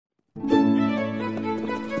You're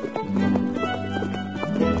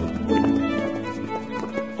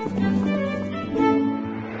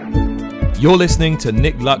listening to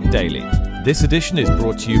Nick Luck Daily. This edition is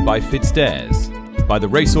brought to you by FitzDares, by the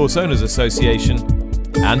Racehorse Owners Association,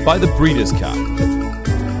 and by the Breeders' Cup.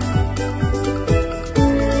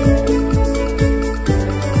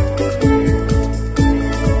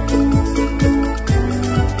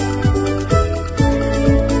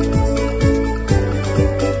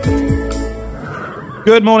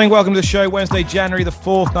 Good morning, welcome to the show. Wednesday, January the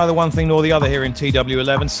 4th, neither one thing nor the other here in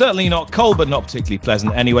TW11. Certainly not cold, but not particularly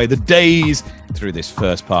pleasant anyway. The days through this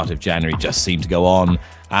first part of January just seem to go on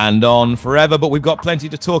and on forever, but we've got plenty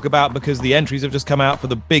to talk about because the entries have just come out for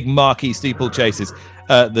the big marquee steeplechases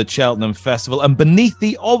at the Cheltenham Festival. And beneath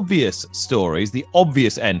the obvious stories, the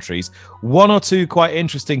obvious entries, one or two quite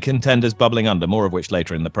interesting contenders bubbling under, more of which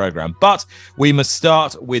later in the programme. But we must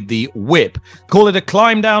start with the whip. Call it a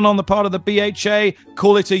climb down on the part of the BHA,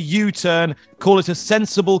 call it a U-turn, call it a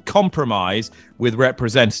sensible compromise with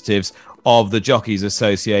representatives of the Jockeys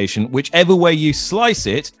Association. Whichever way you slice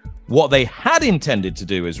it, what they had intended to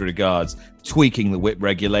do as regards tweaking the whip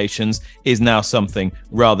regulations is now something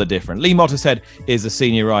rather different. Lee Mottershead is a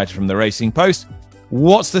senior writer from the Racing Post.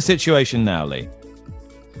 What's the situation now, Lee?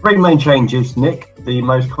 Three main changes, Nick. The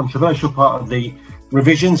most controversial part of the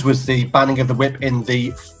revisions was the banning of the whip in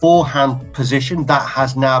the forehand position. That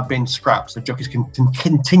has now been scrapped, so jockeys can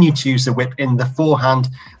continue to use the whip in the forehand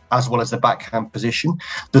as well as the backhand position.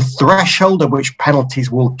 The threshold at which penalties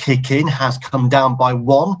will kick in has come down by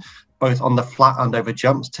one, both on the flat and over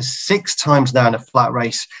jumps, to 6 times now in a flat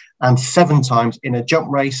race and 7 times in a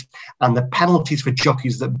jump race. And the penalties for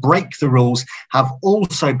jockeys that break the rules have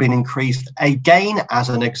also been increased. Again, as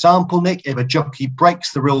an example, Nick, if a jockey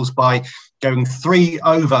breaks the rules by going 3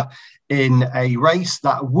 over in a race,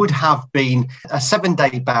 that would have been a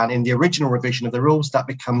 7-day ban in the original revision of the rules. That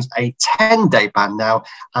becomes a 10-day ban now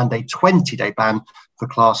and a 20-day ban for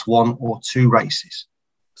Class 1 or 2 races.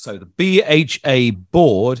 So the BHA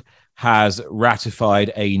board has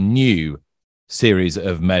ratified a new series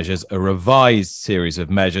of measures, a revised series of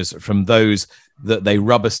measures from those that they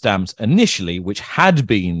rubber-stamped initially, which had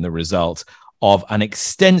been the result of an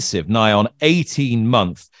extensive, nigh on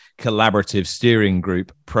 18-month collaborative steering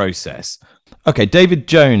group process. Okay, David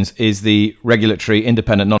Jones is the regulatory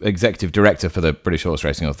independent non-executive director for the British Horse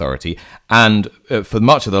Racing Authority, and for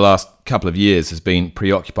much of the last couple of years has been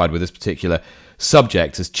preoccupied with this particular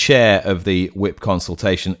subject as chair of the whip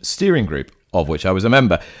consultation steering group, of which I was a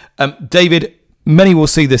member. David, many will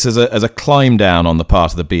see this as a climb down on the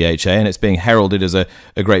part of the BHA, and it's being heralded as a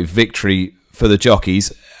great victory for the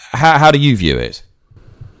jockeys. How do you view it?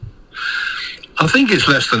 I think it's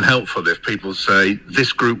less than helpful if people say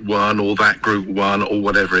this group won or that group won or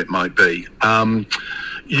whatever it might be.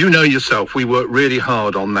 You know yourself, we worked really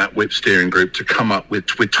hard on that whip steering group to come up with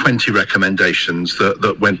 20 recommendations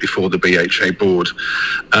that went before the BHA board.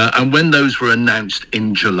 And when those were announced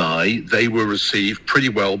in July, they were received pretty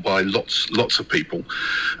well by lots of people.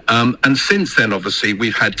 And since then, obviously,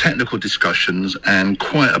 we've had technical discussions and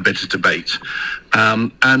quite a bit of debate.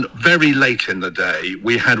 And very late in the day,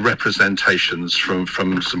 we had representations from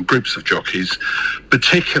some groups of jockeys,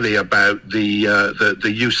 particularly about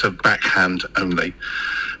the use of backhand only.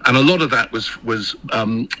 And a lot of that was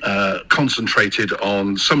concentrated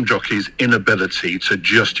on some jockeys' inability to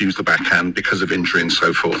just use the backhand because of injury and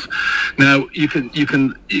so forth. Now, you can,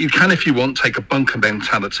 if you want, take a bunker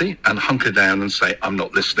mentality and hunker down and say, I'm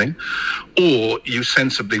not listening. Or you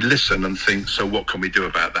sensibly listen and think, so what can we do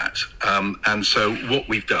about that? And so what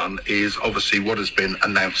we've done is obviously what has been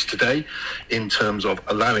announced today in terms of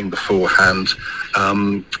allowing the forehand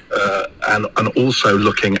and also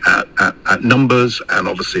looking at numbers, and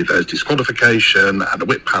obviously there's disqualification and a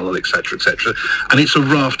whip panel, etc., etc. And it's a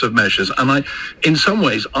raft of measures. And in some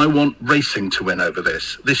ways, I want racing to win over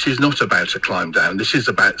this. This is not about a climb down. This is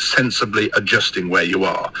about sensibly adjusting where you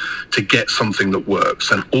are to get something that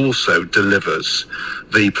works and also delivers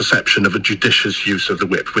the perception of a judicious use of the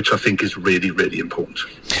whip, which I think is really, really important.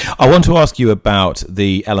 I want to ask you about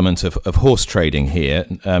the element of horse trading here,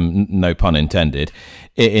 no pun intended,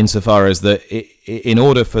 insofar as that in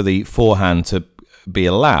order for the forehand to be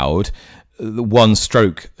allowed, 1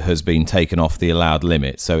 stroke has been taken off the allowed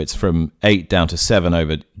limit. So it's from 8 down to 7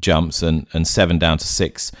 over jumps and 7 down to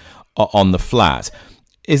 6 on the flat.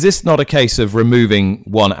 Is this not a case of removing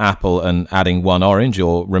 1 apple and adding 1 orange,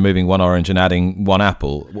 or removing 1 orange and adding 1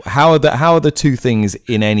 apple? How are the two things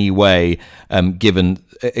in any way given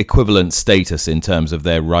equivalent status in terms of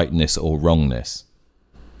their rightness or wrongness?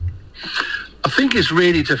 I think it's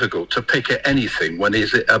really difficult to pick at anything when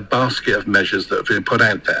it's a basket of measures that have been put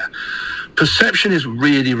out there. Perception is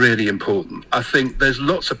really, really important. I think there's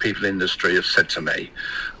lots of people in the industry have said to me,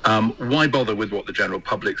 why bother with what the general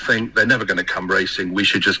public think? They're never going to come racing. We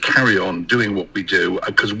should just carry on doing what we do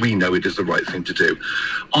because we know it is the right thing to do.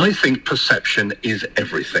 I think perception is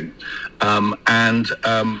everything.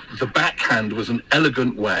 The backhand was an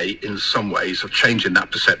elegant way in some ways of changing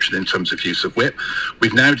that perception in terms of use of whip.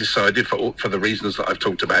 We've now decided for the reasons that I've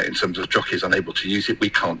talked about in terms of jockeys unable to use it, we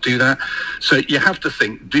can't do that. So you have to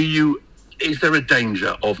think, is there a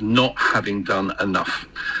danger of not having done enough?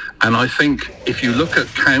 And I think if you look at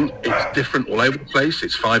count, it's different all over the place.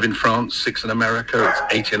 It's 5 in France, 6 in America,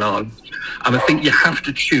 it's 8 in Ireland. And I think you have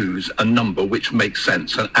to choose a number which makes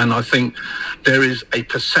sense. And I think there is a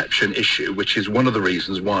perception issue, which is one of the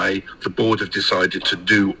reasons why the board have decided to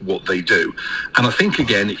do what they do. And I think,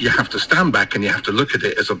 again, you have to stand back and you have to look at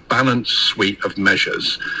it as a balanced suite of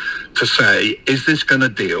measures to say, is this going to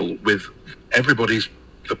deal with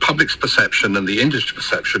the public's perception and the industry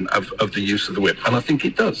perception of the use of the whip? And I think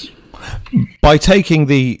it does. By taking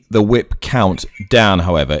the whip count down,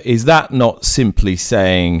 however, is that not simply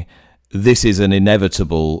saying this is an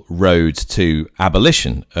inevitable road to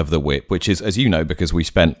abolition of the whip, which is, as you know, because we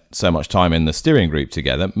spent so much time in the steering group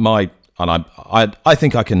together, I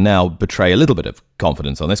think I can now betray a little bit of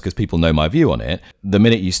confidence on this because people know my view on it. The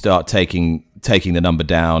minute you start taking the number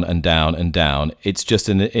down and down and down, it's just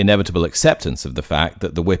an inevitable acceptance of the fact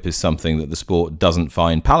that the whip is something that the sport doesn't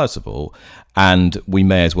find palatable, and we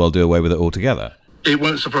may as well do away with it altogether. It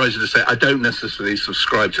won't surprise you to say I don't necessarily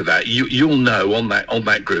subscribe to that. You'll know on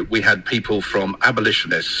that group we had people from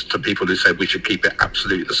abolitionists to people who said we should keep it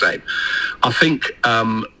absolutely the same. I think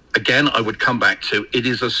again, I would come back to it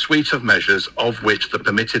is a suite of measures of which the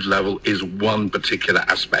permitted level is one particular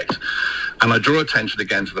aspect. And I draw attention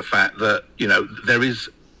again to the fact that, there is,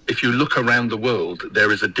 if you look around the world,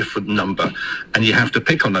 there is a different number and you have to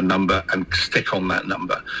pick on a number and stick on that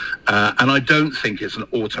number. And I don't think it's an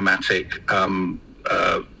automatic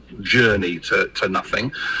journey to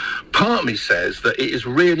nothing. Part of me says that it is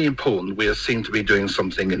really important we seem to be doing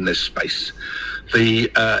something in this space.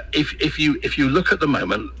 If you look at the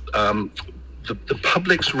moment, the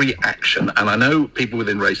public's reaction, and I know people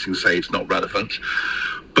within racing say it's not relevant,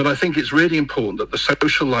 but I think it's really important that the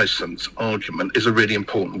social license argument is a really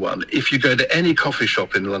important one. If you go to any coffee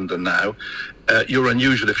shop in London now, you're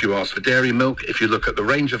unusual if you ask for dairy milk. If you look at the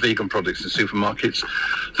range of vegan products in supermarkets,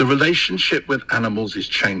 the relationship with animals is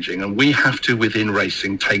changing, and we have to, within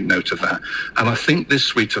racing, take note of that. And I think this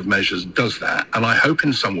suite of measures does that. And I hope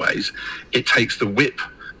in some ways it takes the whip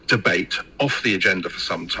debate off the agenda for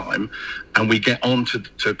some time, and we get on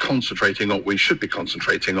to concentrating on what we should be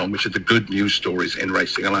concentrating on, which are the good news stories in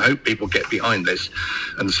racing. And I hope people get behind this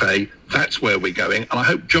and say, that's where we're going. And I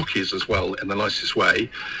hope jockeys as well, in the nicest way,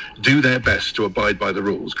 do their best to abide by the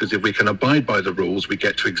rules. Because if we can abide by the rules, we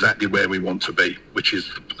get to exactly where we want to be, which is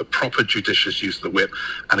the proper judicious use of the whip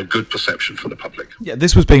and a good perception for the public. Yeah,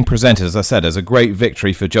 this was being presented, as I said, as a great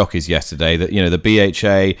victory for jockeys yesterday, that, the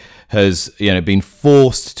BHA has, been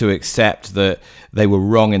forced to accept that they were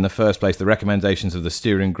wrong in the first place. The recommendations of the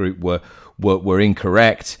steering group were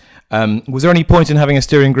incorrect. Was there any point in having a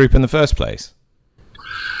steering group in the first place?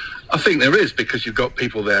 I think there is, because you've got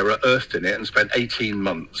people there who earthed in it and spent 18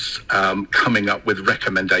 months coming up with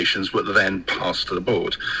recommendations that were then passed to the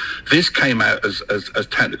board. This came out as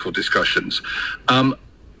technical discussions.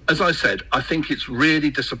 As I said, I think it's really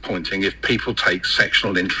disappointing if people take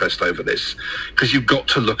sectional interest over this, because you've got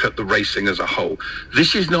to look at the racing as a whole.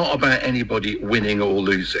 This is not about anybody winning or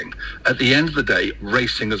losing. At the end of the day,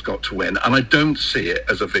 racing has got to win, and I don't see it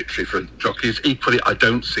as a victory for jockeys. Equally, I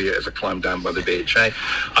don't see it as a climb down by the BHA.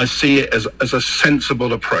 I see it as a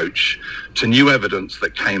sensible approach to new evidence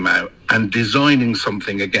that came out and designing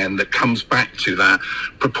something again that comes back to that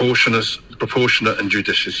proportionate and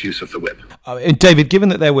judicious use of the whip. David, given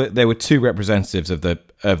that there were two representatives of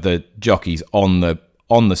the jockeys on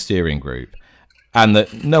the steering group, and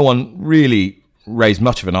that no one really raised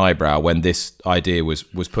much of an eyebrow when this idea was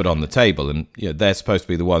put on the table, and they're supposed to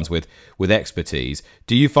be the ones with expertise,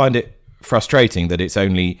 do you find it frustrating that it's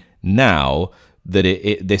only now that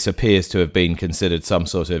this appears to have been considered some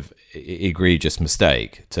sort of egregious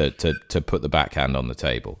mistake to put the backhand on the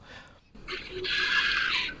table?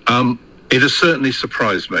 It has certainly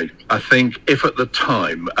surprised me. I think if at the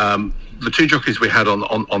time, the two jockeys we had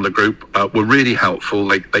on the group were really helpful.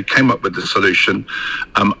 They came up with the solution.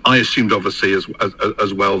 I assumed, obviously,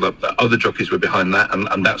 as well, that other jockeys were behind that,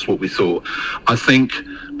 and that's what we thought. I think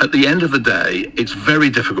at the end of the day, it's very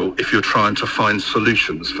difficult if you're trying to find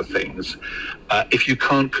solutions for things. if you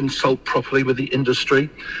can't consult properly with the industry.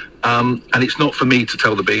 And it's not for me to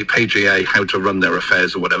tell the PGA how to run their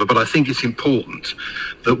affairs or whatever, but I think it's important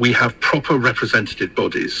that we have proper representative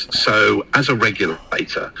bodies. So as a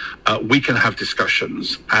regulator, we can have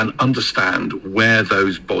discussions and understand where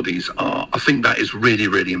those bodies are. I think that is really,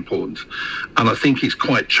 really important. And I think it's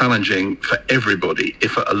quite challenging for everybody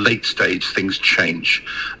if at a late stage things change.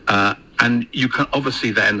 And you can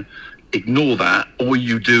obviously then ignore that, or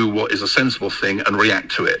you do what is a sensible thing and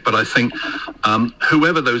react to it. But I think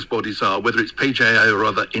whoever those bodies are, whether it's PJA or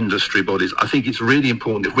other industry bodies, I think it's really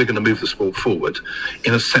important, if we're going to move the sport forward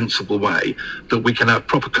in a sensible way, that we can have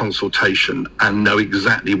proper consultation and know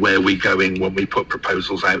exactly where we're going when we put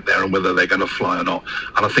proposals out there and whether they're going to fly or not.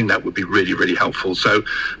 And I think that would be really, really helpful. So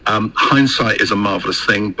hindsight is a marvellous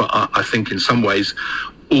thing, but I think in some ways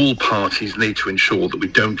all parties need to ensure that we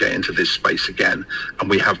don't get into this space again, and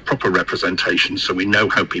we have proper representation so we know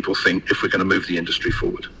how people think if we're going to move the industry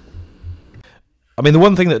forward. I mean, the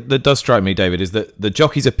one thing that does strike me, David, is that the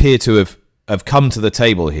jockeys appear to have come to the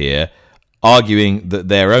table here arguing that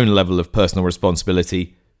their own level of personal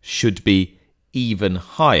responsibility should be even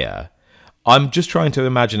higher. I'm just trying to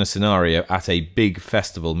imagine a scenario at a big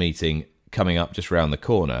festival meeting coming up just round the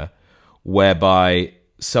corner whereby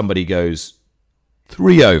somebody goes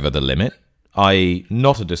 3 over the limit, i.e.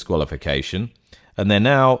 not a disqualification, and they're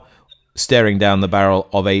now staring down the barrel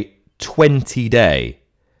of a 20-day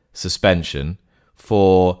suspension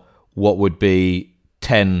for what would be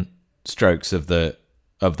 10 strokes of the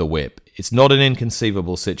whip. It's not an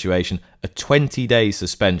inconceivable situation. A 20-day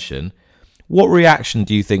suspension. What reaction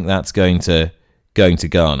do you think that's going to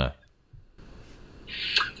garner?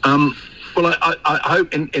 Well, I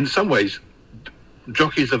hope in some ways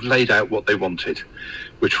jockeys have laid out what they wanted,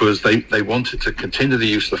 which was they wanted to continue the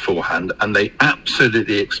use of the forehand, and they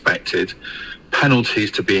absolutely expected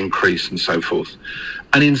penalties to be increased and so forth.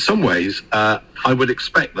 And in some ways, I would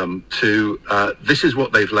expect them to, this is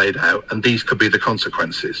what they've laid out, and these could be the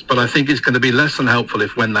consequences. But I think it's going to be less than helpful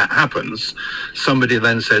if, when that happens, somebody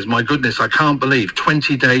then says, my goodness, I can't believe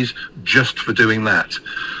 20 days just for doing that.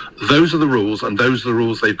 Those are the rules, and those are the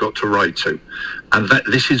rules they've got to ride to. And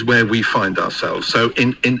this is where we find ourselves. So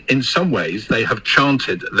in some ways, they have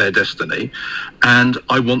chanted their destiny, and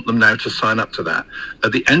I want them now to sign up to that.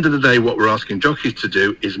 At the end of the day, what we're asking jockeys to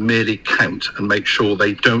do is merely count and make sure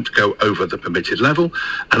they don't go over the permitted level,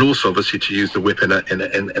 and also obviously to use the whip in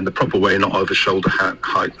the proper way, not over shoulder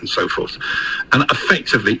height and so forth. And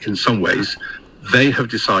effectively, in some ways, they have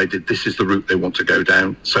decided this is the route they want to go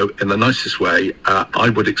down. So in the nicest way, I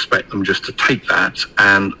would expect them just to take that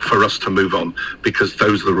and for us to move on, because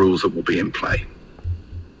those are the rules that will be in play.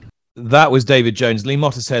 That was David Jones. Lee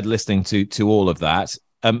Mottershead listening to all of that.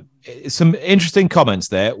 Some interesting comments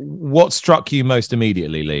there. What struck you most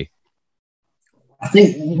immediately, Lee? I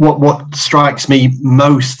think what strikes me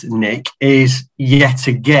most, Nick, is yet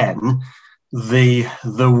again the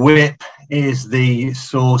whip is the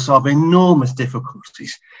source of enormous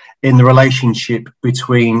difficulties in the relationship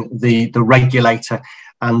between the regulator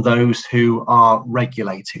and those who are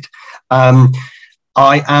regulated. I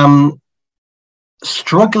am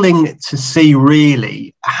struggling to see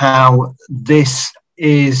really how this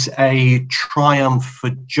is a triumph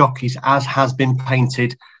for jockeys, as has been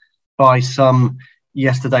painted by some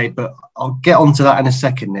yesterday, but I'll get onto that in a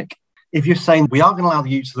second, Nick. If you're saying we are going to allow the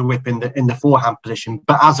use of the whip in the forehand position,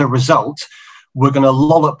 but as a result, we're going to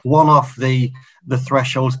lollop one off the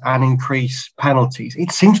thresholds and increase penalties,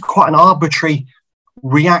 it seems quite an arbitrary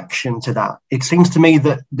reaction to that. It seems to me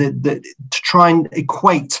that to try and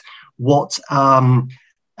equate what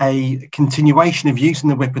a continuation of using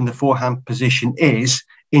the whip in the forehand position is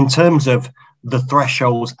in terms of the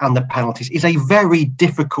thresholds and the penalties is a very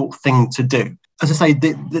difficult thing to do. As I say,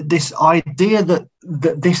 this idea that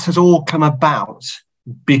this has all come about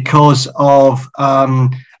because of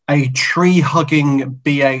a tree-hugging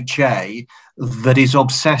BHA that is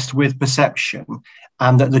obsessed with perception,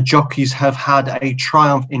 and that the jockeys have had a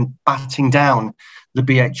triumph in batting down the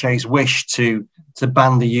BHA's wish to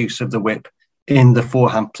ban the use of the whip in the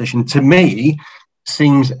forehand position, to me,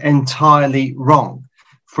 seems entirely wrong.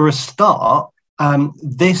 For a start,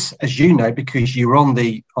 this, as you know, because you were on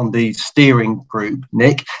the steering group,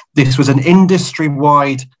 Nick, this was an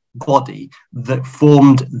industry-wide body that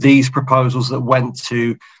formed these proposals that went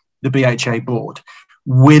to the BHA board.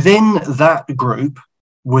 Within that group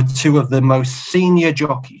were two of the most senior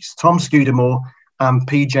jockeys, Tom Scudamore and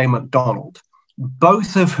PJ McDonald,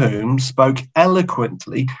 both of whom spoke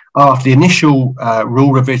eloquently after the initial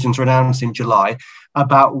rule revisions were announced in July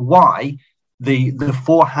about why the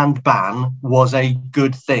forehand ban was a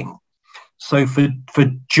good thing. So for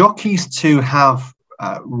jockeys to have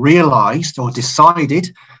realised or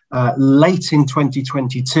decided late in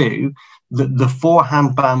 2022 that the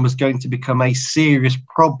forehand ban was going to become a serious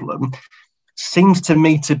problem seems to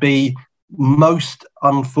me to be most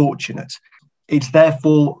unfortunate. It's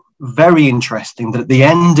therefore very interesting that at the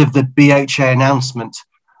end of the BHA announcement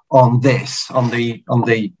on this, on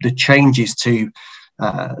the changes to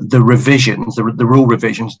the revisions, the rule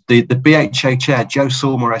revisions, the BHA chair, Joe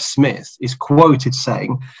Saumarez-Smith, is quoted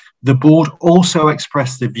saying, "The board also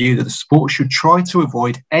expressed the view that the sport should try to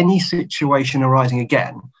avoid any situation arising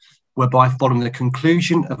again, whereby following the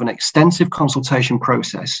conclusion of an extensive consultation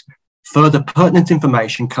process, further pertinent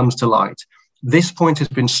information comes to light. This point has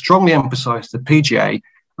been strongly emphasised to the PGA,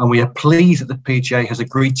 and we are pleased that the PGA has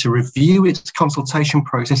agreed to review its consultation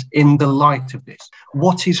process in the light of this."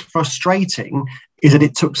 What is frustrating is that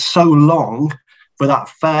it took so long for that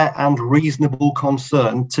fair and reasonable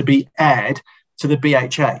concern to be aired to the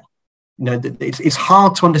BHA. You know, it's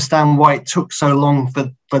hard to understand why it took so long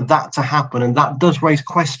for that to happen, and that does raise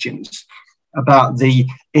questions about the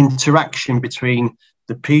interaction between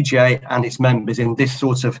the PGA and its members in this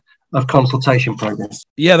sort of consultation progress.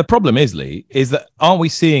 Yeah, the problem is, Lee, is that aren't we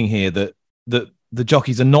seeing here that the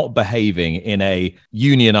jockeys are not behaving in a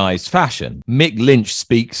unionized fashion? Mick Lynch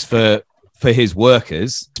speaks for his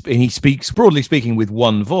workers, and he speaks, broadly speaking, with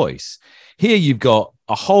one voice. Here you've got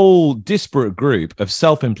a whole disparate group of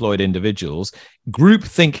self-employed individuals.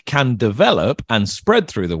 Groupthink can develop and spread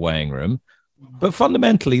through the weighing room, but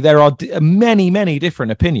fundamentally there are many, many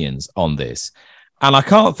different opinions on this. And I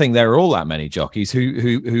can't think there are all that many jockeys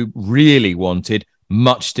who really wanted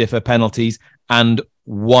much stiffer penalties and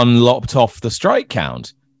one lopped off the strike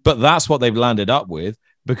count. But that's what they've landed up with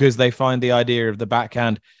because they find the idea of the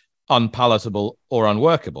backhand unpalatable or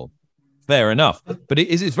unworkable. Fair enough. But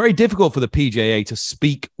it's very difficult for the PGA to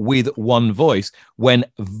speak with one voice when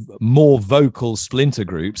more vocal splinter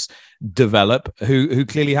groups develop who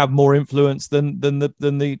clearly have more influence than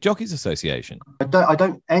the Jockeys Association. I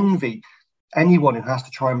don't envy anyone who has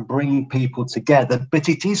to try and bring people together, but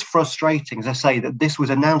it is frustrating, as I say, that this was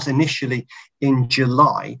announced initially in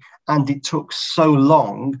July and it took so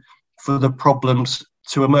long for the problems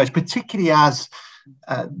to emerge, particularly as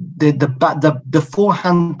the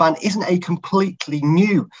forehand ban isn't a completely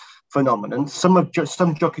new phenomenon. Some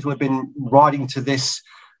jockeys would have been riding to this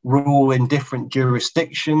rule in different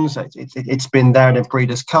jurisdictions. It's been there in the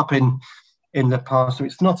Breeders' Cup in the past, so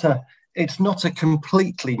it's not a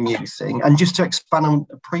completely new thing. And just to expand on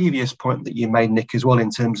a previous point that you made, Nick, as well,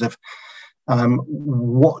 in terms of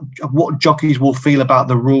what jockeys will feel about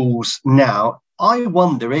the rules now, I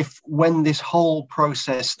wonder if when this whole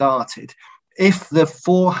process started, if the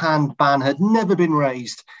forehand ban had never been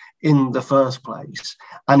raised in the first place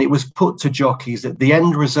and it was put to jockeys that the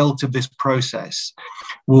end result of this process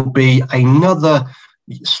will be another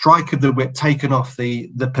strike of the whip taken off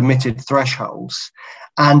the permitted thresholds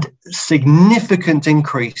and significant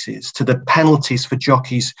increases to the penalties for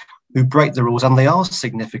jockeys who break the rules, and they are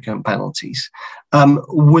significant penalties,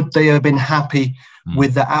 would they have been happy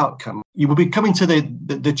with the outcome? You will be coming to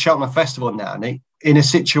the Cheltenham Festival now, Nick, in a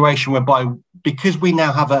situation whereby, because we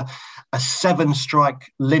now have a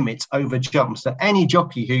 7-strike limit over jumps, that any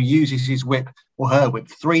jockey who uses his whip or her whip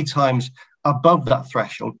 3 times above that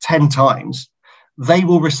threshold, 10 times, they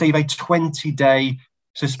will receive a 20-day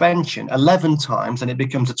suspension. 11 times, and it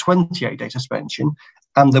becomes a 28-day suspension,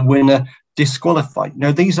 and the winner disqualified.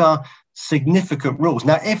 Now, these are significant rules.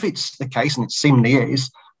 Now, if it's the case, and it seemingly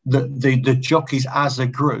is, that the jockeys as a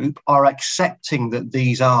group are accepting that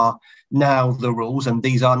these are now the rules and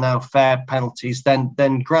these are now fair penalties,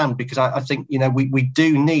 then grand, because I think, we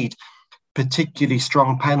do need particularly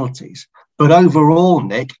strong penalties. But overall,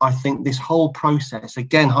 Nick, I think this whole process,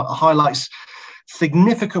 again, highlights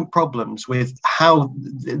significant problems with how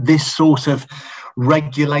this sort of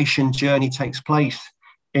regulation journey takes place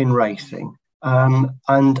in racing.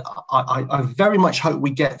 And I very much hope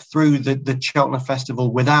we get through the Cheltenham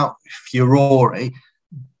Festival without furore,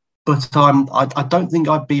 but I don't think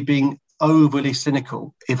I'd be being overly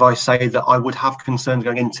cynical if I say that I would have concerns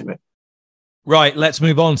going into it. Right, let's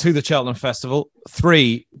move on to the Cheltenham Festival.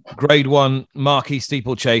 3 Grade 1 marquee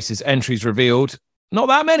steeplechases entries revealed. Not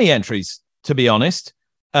that many entries, to be honest.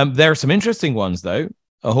 There are some interesting ones, though.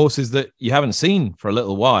 Horses that you haven't seen for a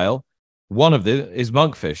little while. One of them is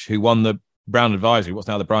Monkfish, who won the Brown Advisory, what's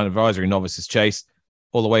now the Brown Advisory Novices Chase,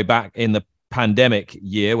 all the way back in the pandemic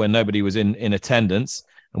year when nobody was in attendance.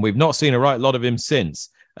 And we've not seen a right lot of him since.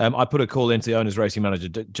 I put a call into the owner's racing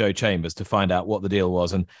manager, Joe Chambers, to find out what the deal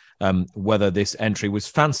was and whether this entry was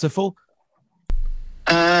fanciful.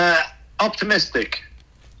 Optimistic.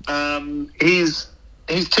 He's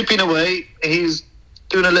tipping away. He's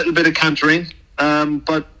doing a little bit of cantering,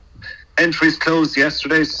 but entries closed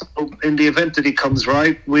yesterday. So in the event that he comes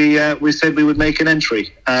right, we said we would make an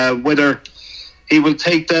entry. Whether he will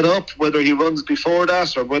take that up, whether he runs before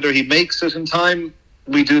that, or whether he makes it in time,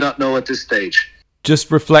 we do not know at this stage.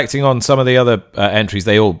 Just reflecting on some of the other entries,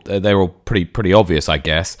 they're all pretty obvious, I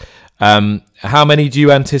guess. How many do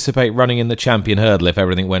you anticipate running in the champion hurdle if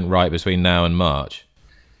everything went right between now and March?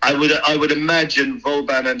 I would imagine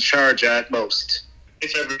Vauban and Sharjah at most,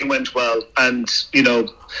 if everything went well. And,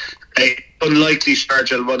 unlikely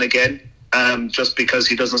Sharjah will run again, just because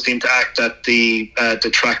he doesn't seem to act at the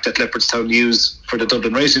track that Leopardstown use for the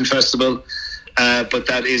Dublin Racing Festival. But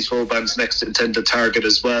that is Vauban's next intended target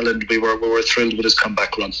as well, and we were thrilled with his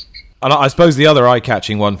comeback run. And I suppose the other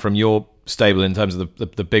eye-catching one from your stable in terms of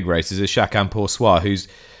the big races is Chacun Pour Soi, who's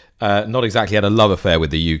not exactly had a love affair with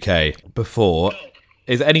the UK before.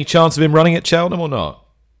 Is there any chance of him running at Cheltenham or not?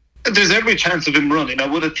 There's every chance of him running. I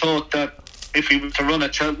would have thought that if he was to run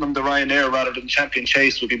at Cheltenham, the Ryanair rather than Champion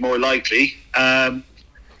Chase would be more likely.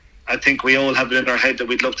 I think we all have it in our head that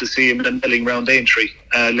we'd love to see him in a milling round Aintree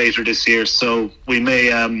later this year. So we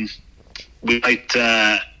might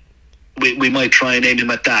try and aim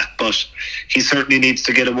him at that, but he certainly needs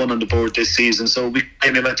to get a one on the board this season. So we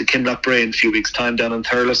aim him at the Kinloch Bray in a few weeks' time down in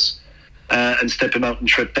Thurles, and step him out and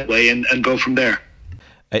trip that way and go from there.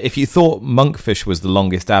 If you thought Monkfish was the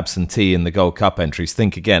longest absentee in the Gold Cup entries,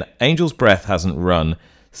 think again. Angel's Breath hasn't run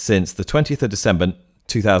since the 20th of December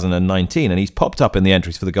 2019, and he's popped up in the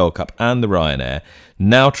entries for the Gold Cup and the Ryanair,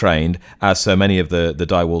 now trained, as so many of the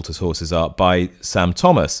Di Walters horses are, by Sam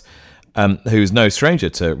Thomas, who's no stranger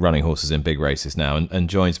to running horses in big races now, and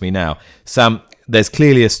joins me now. Sam, there's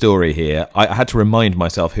clearly a story here. I had to remind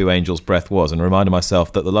myself who Angel's Breath was, and reminded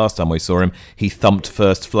myself that the last time we saw him, he thumped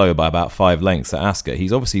First Flow by about 5 lengths at Ascot.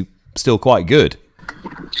 He's obviously still quite good.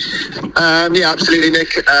 Yeah, absolutely,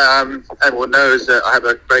 Nick. Everyone knows that I have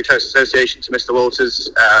a very close association to Mr.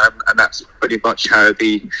 Walters, and that's pretty much how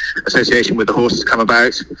the association with the horse has come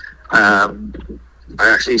about. I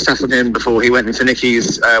actually sat with him before he went into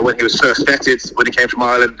Nicky's when he was first vetted, when he came from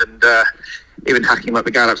Ireland, and even hacking him up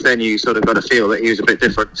the gallops, then you sort of got to feel that he was a bit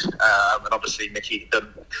different. And obviously Nicky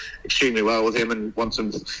done extremely well with him and won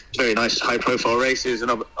some very nice high-profile races.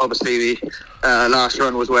 And obviously the last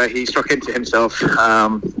run was where he struck into himself.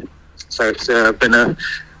 So it's been a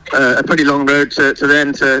pretty long road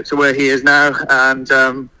to where he is now.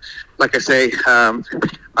 And like I say,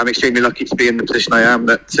 I'm extremely lucky to be in the position I am,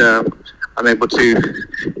 that I'm able to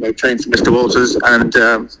train for Mr. Walters, and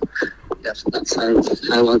yes, that's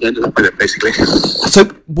how I've ended up with it, basically. So,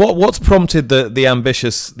 what's prompted the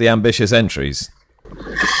ambitious entries?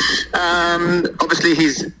 Obviously,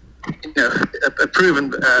 he's a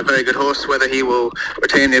proven very good horse. Whether he will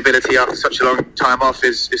retain the ability after such a long time off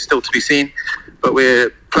is still to be seen. But we're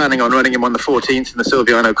planning on running him on the 14th in the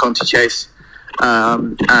Silviano Conti Chase.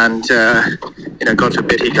 And God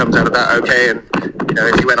forbid he comes out of that okay, and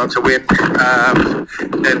if he went on to win,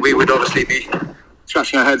 then we would obviously be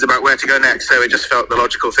scratching our heads about where to go next. So it just felt the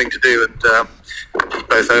logical thing to do, and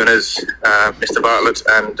both owners, Mr. Bartlett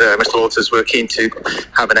and Mr. Walters, were keen to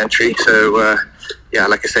have an entry. So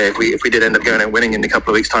like I say, if we did end up going and winning in a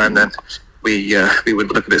couple of weeks' time, then we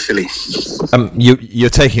would look a bit silly. You're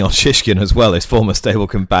taking on Shishkin as well, his former stable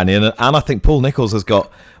companion, and I think Paul Nicholls has got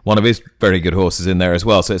one of his very good horses in there as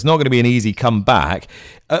well. So it's not going to be an easy comeback.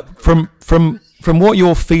 From what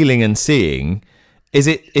you're feeling and seeing, is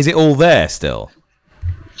it all there still?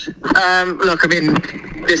 Look, I mean,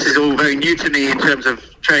 this is all very new to me in terms of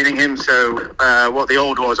training him. So what the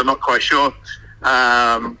old was, I'm not quite sure.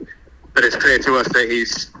 But it's clear to us that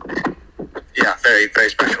he's very, very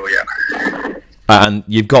special, yeah. And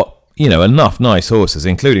you've got, enough nice horses,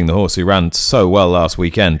 including the horse who ran so well last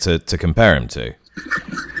weekend, to compare him to.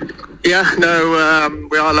 Yeah, no,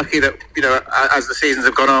 we are lucky that, as the seasons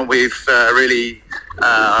have gone on, we've really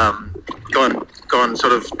gone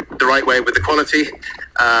sort of the right way with the quality.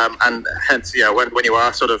 And hence, when you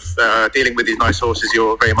are sort of dealing with these nice horses,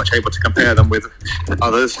 you're very much able to compare them with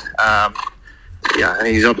others. And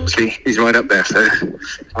he's right up there. So,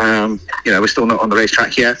 we're still not on the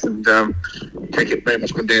racetrack yet, and take it very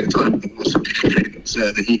much one day at a time.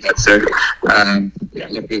 The heat had. So,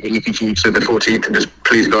 we're looking forward to the 14th, and just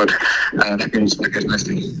please God, that goes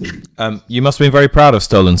nicely. You must have been very proud of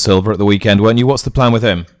Stolen Silver at the weekend, weren't you? What's the plan with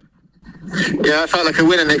him? Yeah, I felt like a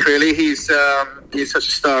winner, Nick, really. He's such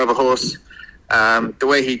a star of a horse. The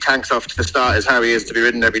way he tanks off to the start is how he is to be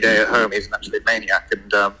ridden every day at home. He's an absolute maniac,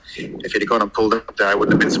 and if he'd have gone and pulled up there, I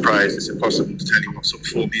wouldn't have been surprised. It's impossible to tell you what sort of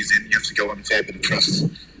form he's in. You have to go on a fair bit of trust.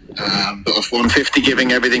 But off 150,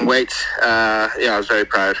 giving everything weight, I was very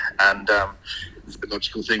proud. And the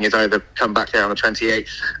logical thing is either come back there on the 28th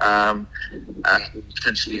and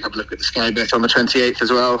potentially have a look at the Sky Bet on the 28th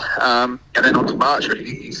as well. And then on to March,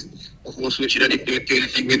 really. He's a horse which you don't need to do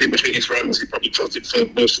anything with in between his runs. He probably trotted for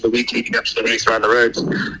most of the week leading up to the race around the roads.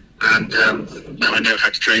 And now I know how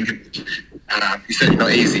to train him. He's certainly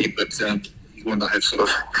not easy, but he's one that I've sort of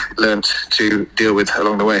learned to deal with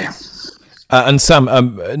along the way. And Sam,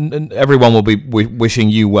 everyone will be wishing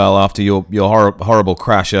you well after your horrible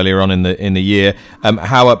crash earlier on in the year.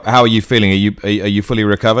 How are you feeling? Are you fully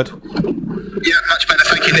recovered? Yeah, much better.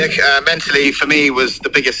 Thank you, Nick. Mentally, for me, was the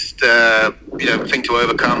biggest thing to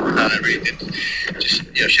overcome. It really did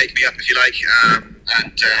just shake me up, if you like.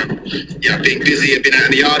 Being busy and being out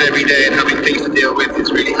in the yard every day and having things to deal with,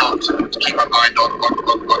 it's really hard to keep my mind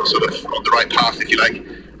on sort of on the right path, if you like.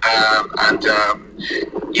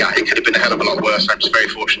 It could have been a hell of a lot worse. I'm just very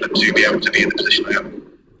fortunate to be able to be in the position I am.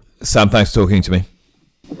 Sam, thanks for talking to me.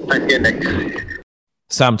 Thank you, Nick.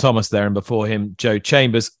 Sam Thomas there, and before him, Joe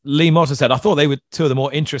Chambers. Lee Motter said, I thought they were two of the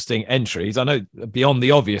more interesting entries. I know beyond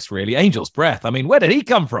the obvious, really. Angel's Breath. I mean, where did he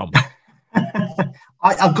come from?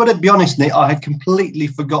 I've got to be honest, Nick, I had completely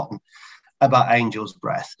forgotten about Angel's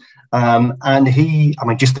Breath.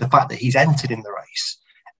 Just the fact that he's entered in the race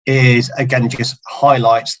is, again, just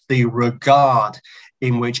highlights the regard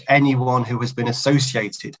in which anyone who has been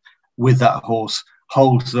associated with that horse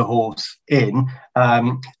holds the horse in.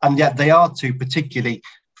 And yet they are two particularly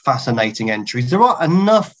fascinating entries. There are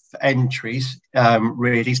enough entries,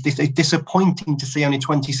 really. It's disappointing to see only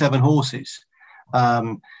 27 horses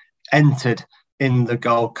entered in the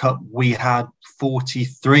Gold Cup. We had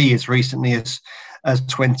 43 as recently as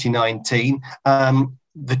 2019.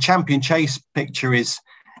 The Champion Chase picture is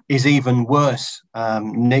even worse,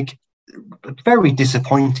 Nick. Very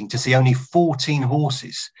disappointing to see only 14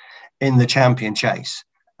 horses in the Champion Chase.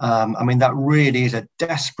 That really is a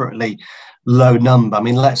desperately low number.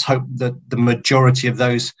 Let's hope that the majority of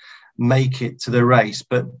those make it to the race.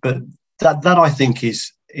 But that I think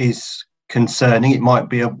is concerning. It might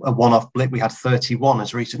be a one-off blip. We had 31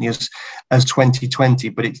 as recently as 2020,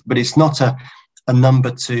 but it's not a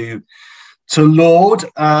number to laud.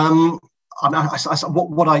 What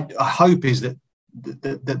I hope is that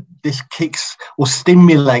this kicks or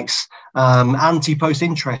stimulates anti-post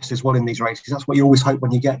interest as well in these races. That's what you always hope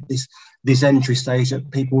when you get this entry stage,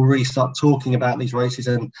 that people really start talking about these races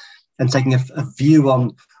and taking a view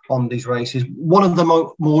on these races. One of the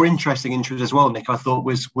more interesting entries as well, Nick, I thought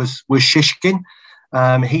was Shishkin.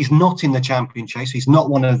 He's not in the Champion Chase. He's not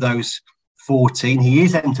one of those 14. He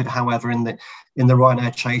is entered, however, in the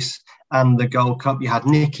Ryanair Chase and the Gold Cup. You had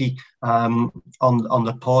Nicky on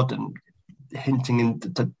the pod and hinting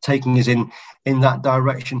and taking us in that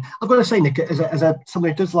direction. I've got to say, Nick, as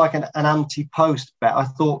somebody who does like an anti-post bet, I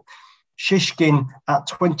thought Shishkin at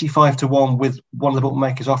 25-1 with one of the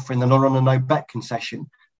bookmakers offering the no run and no bet concession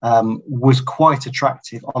was quite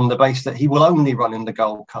attractive on the base that he will only run in the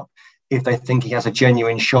Gold Cup if they think he has a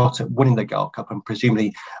genuine shot at winning the Gold Cup, and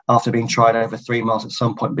presumably after being tried over 3 miles at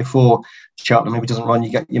some point before Cheltenham, if he doesn't run, you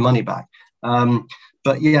get your money back.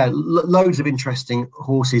 But yeah, loads of interesting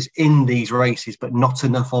horses in these races, but not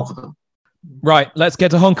enough of them. Right, let's get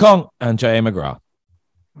to Hong Kong and J.A. McGrath.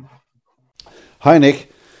 Hi,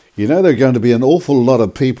 Nick. You know there are going to be an awful lot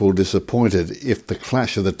of people disappointed if the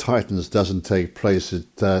Clash of the Titans doesn't take place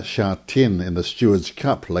at Sha Tin in the Stewards'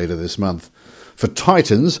 Cup later this month. For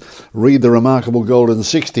Titans, read the remarkable Golden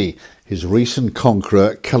 60, his recent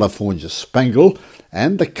conqueror California Spangle,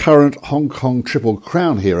 and the current Hong Kong Triple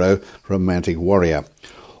Crown hero Romantic Warrior.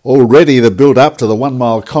 Already the build-up to the 1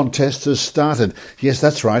 mile contest has started. Yes,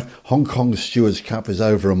 that's right, Hong Kong's Stewards' Cup is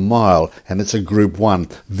over a mile and it's a Group 1,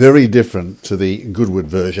 very different to the Goodwood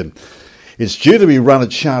version. It's due to be run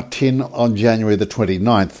at Sha Tin on January the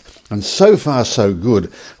 29th, and so far so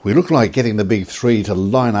good. We look like getting the big three to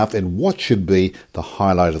line up in what should be the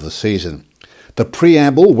highlight of the season. The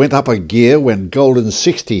preamble went up a gear when Golden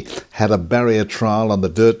 60 had a barrier trial on the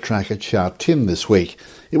dirt track at Sha Tin this week.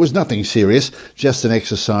 It was nothing serious, just an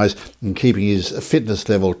exercise in keeping his fitness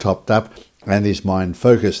level topped up and his mind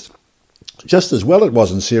focused. Just as well it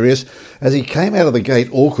wasn't serious, as he came out of the gate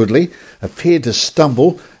awkwardly, appeared to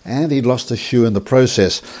stumble, and he lost a shoe in the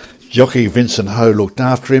process. Jockey Vincent Ho looked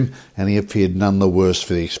after him, and he appeared none the worse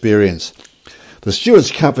for the experience. The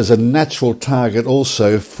Stewards' Cup is a natural target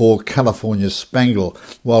also for California Spangle,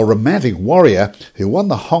 while Romantic Warrior, who won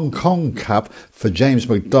the Hong Kong Cup for James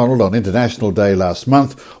McDonald on International Day last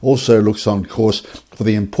month, also looks on course for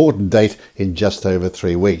the important date in just over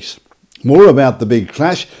 3 weeks. More about the big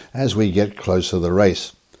clash as we get closer to the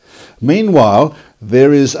race. Meanwhile,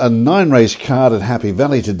 there is a 9-race card at Happy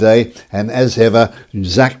Valley today, and as ever,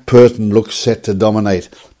 Zach Purton looks set to dominate.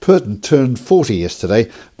 Purton turned 40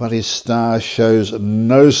 yesterday, but his star shows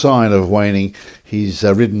no sign of waning. He's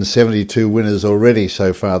ridden 72 winners already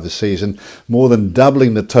so far this season, more than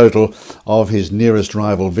doubling the total of his nearest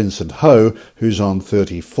rival Vincent Ho, who's on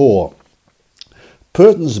 34.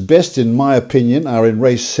 Purton's best, in my opinion, are in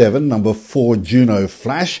race 7, number 4 Juno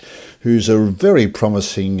Flash, who's a very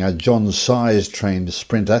promising John Size trained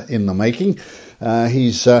sprinter in the making.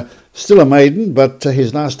 He's still a maiden, but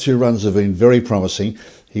his last 2 runs have been very promising.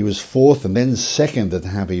 He was 4th and then 2nd at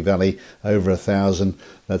Happy Valley, over 1,000.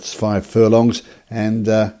 That's 5 furlongs, and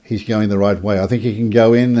he's going the right way. I think he can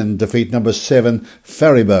go in and defeat number 7,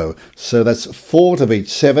 Faribault. So that's 4 to beat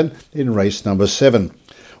 7 in race number 7.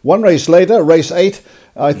 One race later, race 8,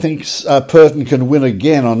 I think Purton can win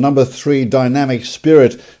again on number 3, Dynamic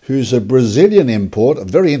Spirit, who's a Brazilian import, a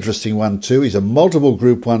very interesting one too. He's a multiple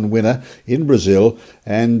Group 1 winner in Brazil,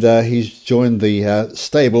 and he's joined the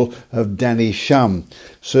stable of Danny Shum.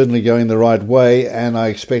 Certainly going the right way, and I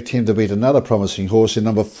expect him to beat another promising horse in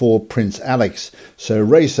number 4, Prince Alex. So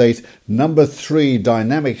race 8, number 3,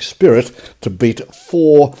 Dynamic Spirit to beat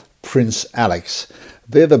 4, Prince Alex.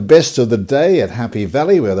 They're the best of the day at Happy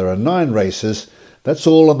Valley, where there are 9 races. That's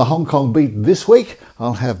all on the Hong Kong beat this week.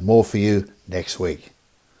 I'll have more for you next week.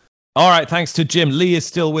 All right, thanks to Jim. Lee is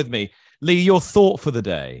still with me. Lee, your thought for the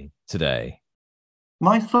day today?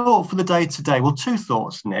 My thought for the day today, well, 2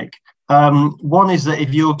 thoughts, Nick. One is that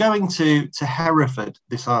if you're going to Hereford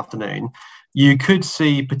this afternoon, you could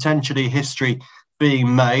see potentially history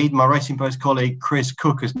being made. My Racing Post colleague Chris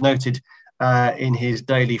Cook has noted in his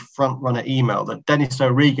daily front-runner email that Dennis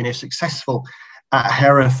O'Regan, if successful at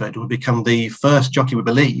Hereford, would become the first jockey, we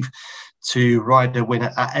believe, to ride a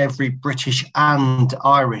winner at every British and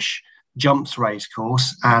Irish jumps race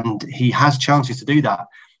course, and he has chances to do that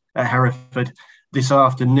at Hereford this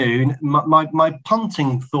afternoon. My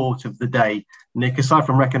punting thought of the day, Nick, aside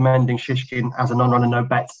from recommending Shishkin as a non-runner,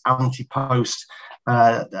 no-bet anti-post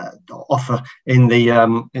offer in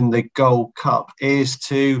the Gold Cup, is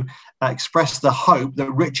to express the hope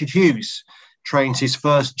that Richard Hughes trains his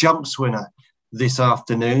first jumps winner this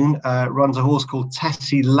afternoon. Runs a horse called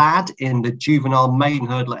Tessie Lad in the juvenile maiden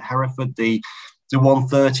hurdle at Hereford. The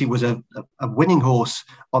 130 was a winning horse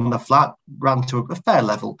on the flat, ran to a fair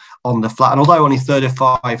level on the flat, and although only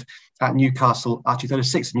 35 at Newcastle, actually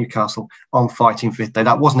 36 at Newcastle on Fighting Fifth Day,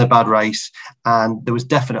 that wasn't a bad race, and there was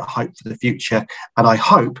definite hope for the future. And I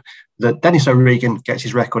hope that Dennis O'Regan gets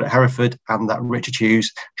his record at Hereford, and that Richard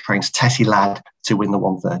Hughes trains Tessie Lad to win the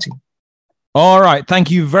 130. All right.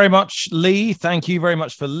 Thank you very much, Lee. Thank you very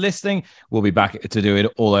much for listening. We'll be back to do it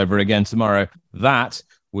all over again tomorrow. That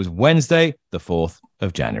was Wednesday, the 4th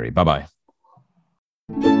of January. Bye-bye.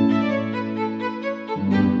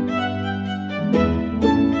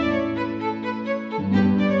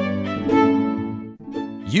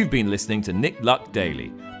 You've been listening to Nick Luck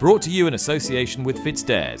Daily, brought to you in association with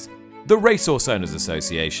FitzDares, the Racehorse Owners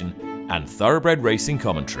Association, and Thoroughbred Racing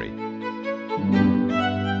Commentary.